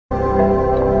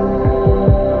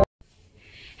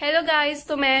Guys,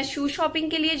 तो मैं शू shopping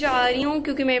के लिए जा रही हूँ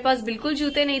क्योंकि मेरे पास बिल्कुल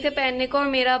जूते नहीं थे पहनने को और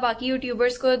मेरा बाकी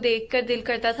यूट्यूबर्स को देखकर दिल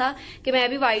करता था कि मैं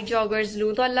भी वाइट जॉगर्स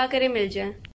लूँ, तो अल्लाह करे मिल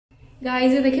जाए।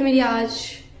 गाइस, ये देखे मेरी आज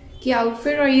की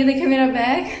आउटफिट और ये देखे मेरा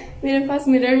बैग। मेरे पास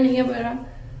मिरर नहीं है बड़ा।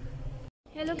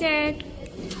 हेलो कैट,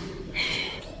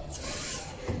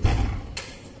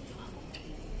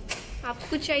 आपको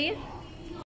कुछ चाहिए?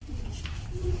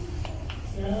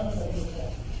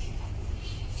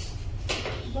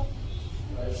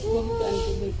 कौन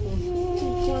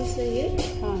सा ये?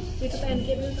 हाँ, ये तो पहन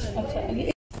के भी अच्छा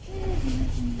ये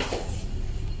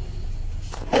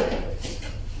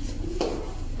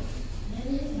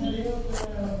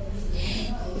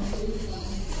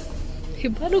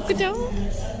हिबा रुक जाओ।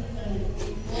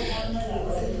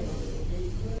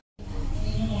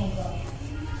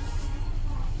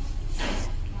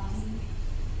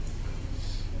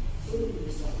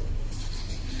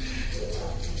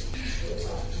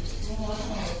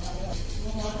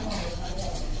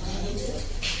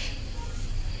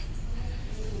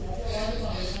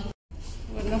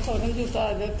 वरना फौरन जूता आ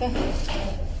जाता है।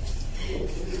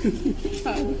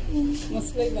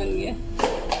 मसला ही बन गया।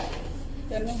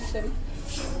 चलो चलो।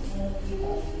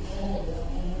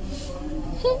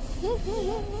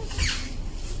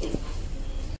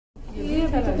 ये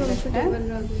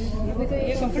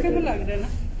कंफर्टेबल लग रहा है ना?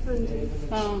 हाँ जी।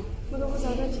 हाँ, मतलब वो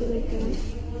ज्यादा अच्छे लगते हैं।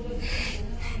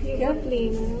 ये क्या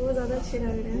प्लेन है, वो ज्यादा अच्छे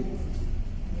लग रहे हैं।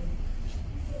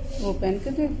 वो पहन के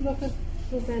देख लो फिर।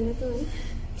 वो पहने तो है।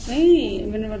 नहीं,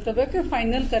 मैंने मतलब है कि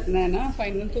फाइनल करना है ना,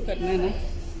 फाइनल तो करना है ना।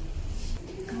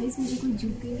 गाइस, मुझे कोई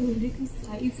जूते नहीं मिल रहे, कोई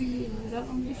साइज ही नहीं आ रहा,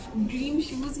 मुझे ड्रीम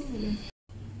शूज ही मिले।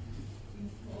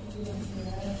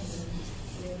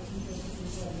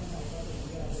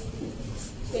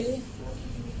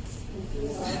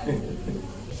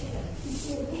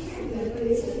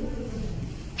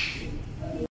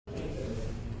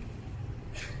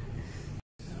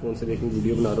 फोन से देखने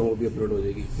वीडियो बना रहा हूँ, वो भी अपलोड हो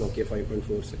जाएगी Nokia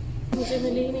 5.4 से। मुझे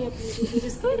मिली ही नहीं अपनी जूती,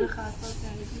 जिसका खास बात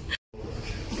आएगी।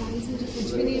 गाइस, मुझे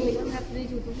कुछ भी नहीं मिला। मैं अपने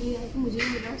जूतों के लिए आई थी, मुझे ही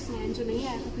मिला। और स्नैन जो नहीं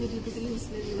आया अपने जूतों के लिए,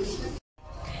 उसने भी मिला।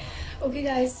 Okay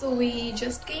guys, so we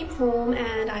just came home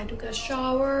and I took a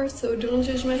shower, so don't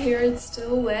judge my hair, it's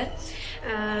still wet.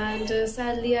 And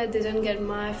sadly I didn't get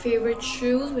my favorite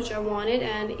shoes which I wanted,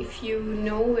 and if you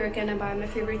know where can I buy my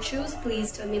favorite shoes, please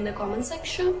tell me in the comment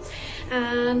section.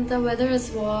 And the weather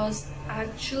was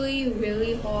actually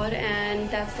really hot, and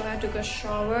that's why I took a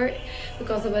shower,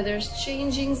 because the weather is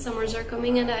changing, summers are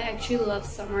coming, and I actually love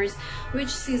summers. Which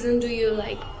season do you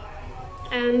like?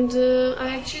 And I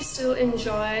actually still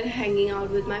enjoyed hanging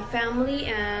out with my family,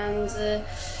 and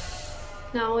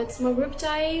now it's Maghrib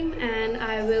time and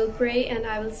I will pray, and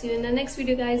I will see you in the next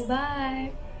video guys.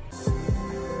 Bye.